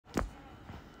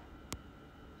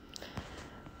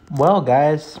Well,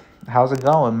 guys, how's it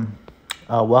going?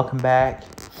 Welcome back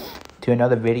to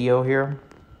another video here.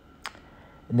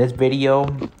 In this video,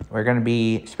 we're going to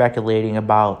be speculating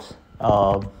about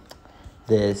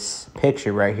this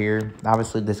picture right here.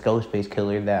 Obviously, this Ghostface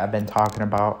killer that I've been talking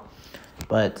about.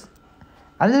 But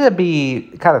I'm going to be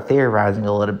kind of theorizing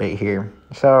a little bit here.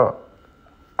 So,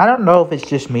 I don't know if it's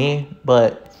just me,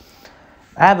 but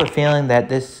I have a feeling that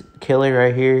this killer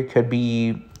right here could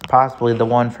be possibly the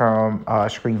one from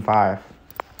Scream 5.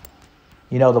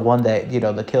 You know, the one that,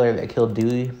 the killer that killed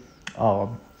Dewey. I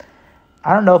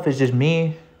don't know if it's just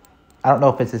me. I don't know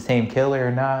if it's the same killer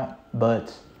or not.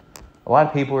 But a lot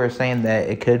of people are saying that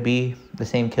it could be the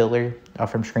same killer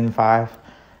from Scream 5.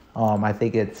 I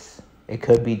think it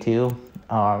could be too.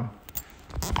 I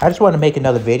just want to make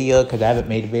another video because I haven't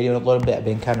made a video in a little bit. I've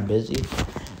been kind of busy.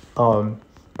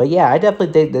 But yeah, I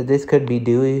definitely think that this could be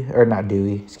Dewey. Or not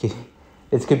Dewey. Excuse me.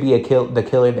 This could be the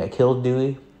killer that killed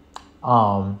Dewey.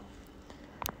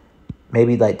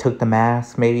 Maybe like took the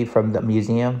mask maybe from the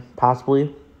museum,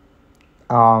 possibly.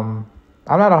 I'm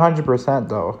not 100%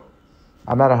 though.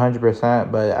 I'm not 100%,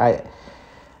 but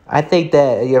I think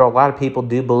that, a lot of people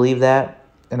do believe that.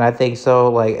 And I think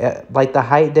so, like the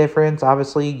height difference,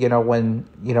 obviously, when,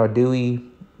 Dewey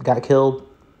got killed,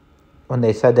 when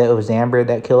they said that it was Amber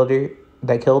that killed him.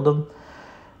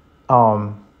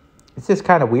 It's just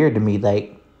kind of weird to me,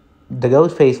 like, the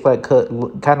Ghostface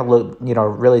kind of look,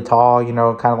 really tall, kind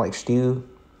of like Stu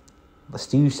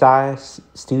size.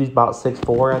 Stu's about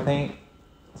 6'4", I think.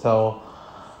 So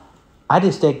I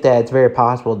just think that it's very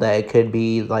possible that it could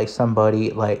be like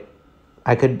somebody, like,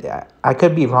 I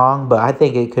could be wrong, but I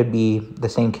think it could be the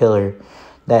same killer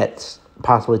that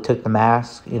possibly took the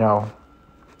mask,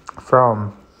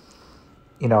 from,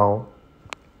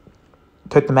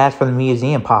 took the mask from the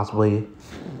museum, possibly.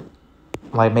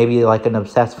 Like, maybe, like, an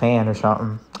obsessed fan or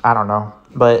something. I don't know.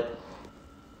 But,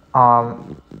 I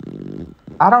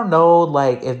don't know,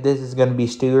 like, if this is going to be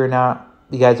Stu or not.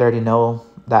 You guys already know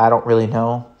that I don't really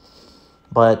know.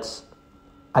 But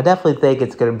I definitely think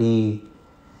it's going to be...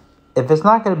 If it's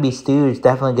not going to be Stu, it's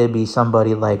definitely going to be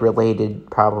somebody, like, related,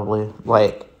 probably.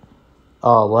 Like,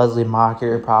 Leslie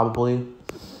Mocker, probably.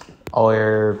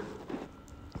 Or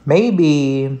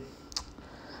maybe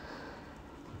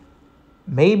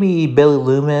Billy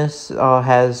Loomis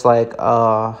has, like,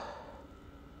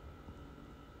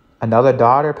 another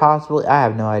daughter, possibly. I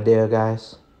have no idea,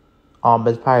 guys. But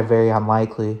it's probably very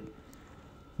unlikely.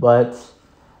 But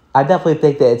I definitely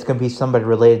think that it's going to be somebody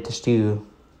related to Stu.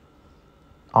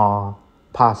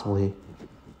 Possibly.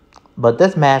 But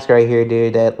this mask right here,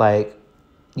 dude, that, like,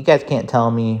 you guys can't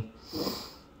tell me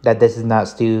that this is not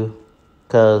Stu.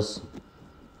 Because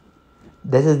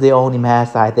this is the only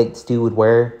mask that I think Stu would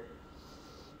wear.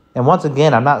 And once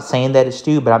again, I'm not saying that it's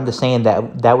Stu, but I'm just saying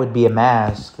that that would be a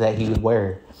mask that he would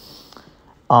wear.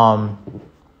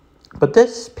 But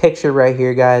this picture right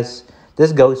here, guys,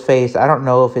 this Ghostface, I don't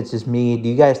know if it's just me. Do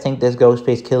you guys think this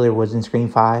Ghostface killer was in Scream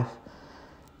 5?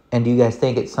 And do you guys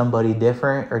think it's somebody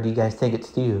different, or do you guys think it's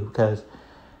Stu? Because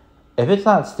if it's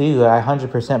not Stu, I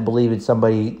 100% believe it's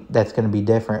somebody that's going to be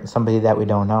different, somebody that we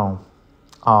don't know.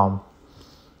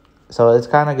 So it's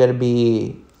kind of going to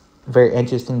be very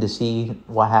interesting to see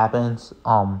what happens.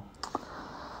 I'm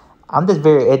just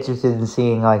very interested in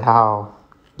seeing, like, how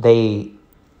they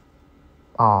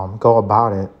go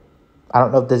about it. I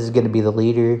don't know if this is going to be the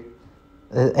leader.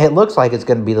 It looks like it's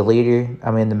going to be the leader. I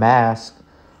mean, the mask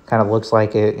kind of looks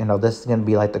like it. This is going to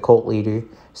be like the cult leader.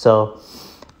 So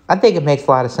I think it makes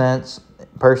a lot of sense.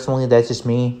 Personally, that's just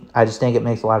me. I just think it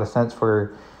makes a lot of sense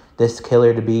for this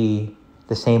killer to be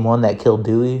the same one that killed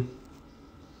Dewey.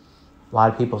 A lot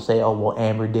of people say, oh, well,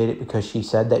 Amber did it because she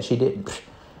said that she didn't.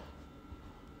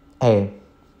 Hey,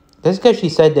 just because she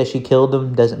said that she killed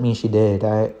him doesn't mean she did,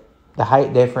 all right? The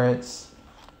height difference,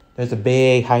 there's a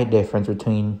big height difference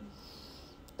between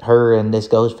her and this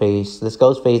Ghostface. This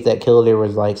Ghostface that killed her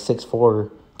was like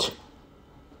 6'4",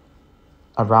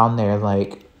 around there,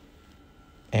 like,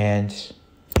 and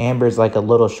Amber's like a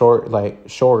little short,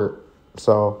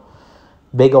 so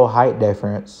big old height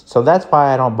difference. So that's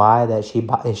why I don't buy that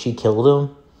she killed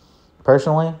him,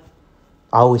 personally.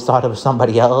 I always thought it was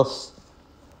somebody else,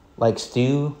 like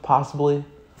Stu, possibly.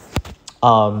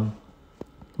 But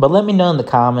let me know in the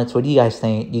comments, what do you guys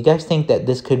think? Do you guys think that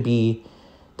this could be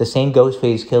the same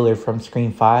Ghostface killer from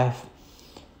Scream 5?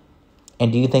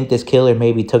 And do you think this killer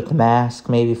maybe took the mask,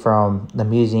 maybe from the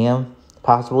museum,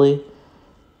 possibly?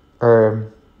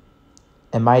 Or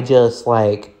am I just,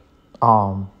 like,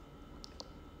 am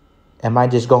I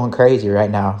just going crazy right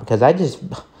now? Because I just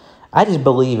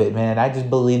believe it, man. I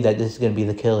just believe that this is going to be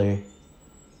the killer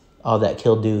that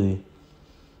killed Dewey.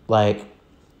 Like,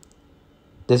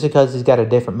 This is because he's got a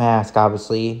different mask,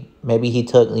 obviously. Maybe he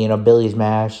took, Billy's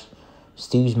mask,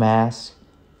 Stu's mask,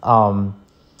 something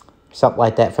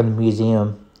like that from the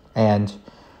museum. And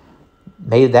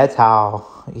maybe that's how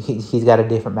he's got a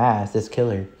different mask, this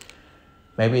killer.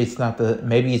 Maybe it's not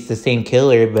maybe it's the same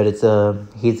killer, but it's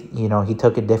he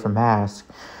took a different mask.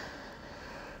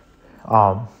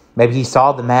 Maybe he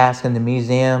saw the mask in the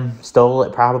museum, stole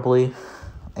it probably,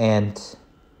 and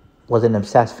was an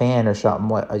obsessed fan or something,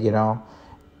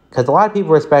 Because a lot of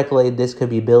people are speculating this could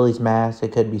be Billy's mask,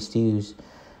 it could be Stu's.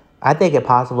 I think it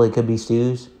possibly could be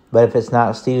Stu's, but if it's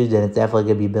not Stu's, then it's definitely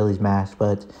going to be Billy's mask.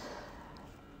 But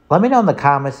let me know in the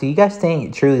comments, do you guys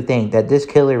truly think that this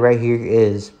killer right here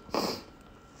is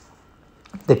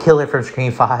the killer from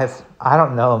Scream 5? I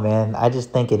don't know, man. I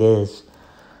just think it is.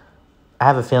 I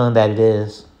have a feeling that it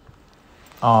is.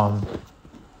 I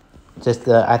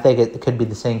think it could be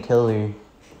the same killer,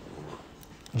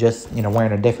 just,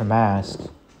 wearing a different mask.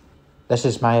 That's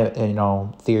just my,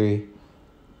 theory.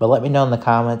 But let me know in the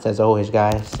comments, as always,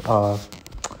 guys.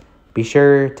 Be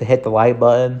sure to hit the like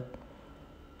button.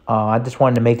 I just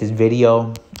wanted to make this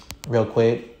video real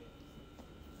quick.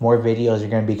 More videos are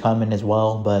going to be coming as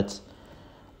well, but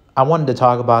I wanted to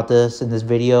talk about this in this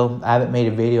video. I haven't made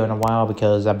a video in a while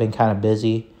because I've been kind of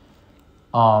busy.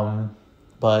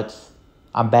 But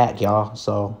I'm back, y'all.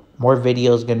 So more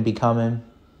videos going to be coming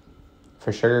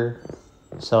for sure.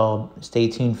 So stay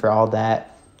tuned for all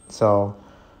that. So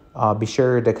be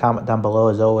sure to comment down below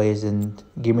as always and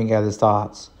give me guys'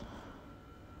 thoughts.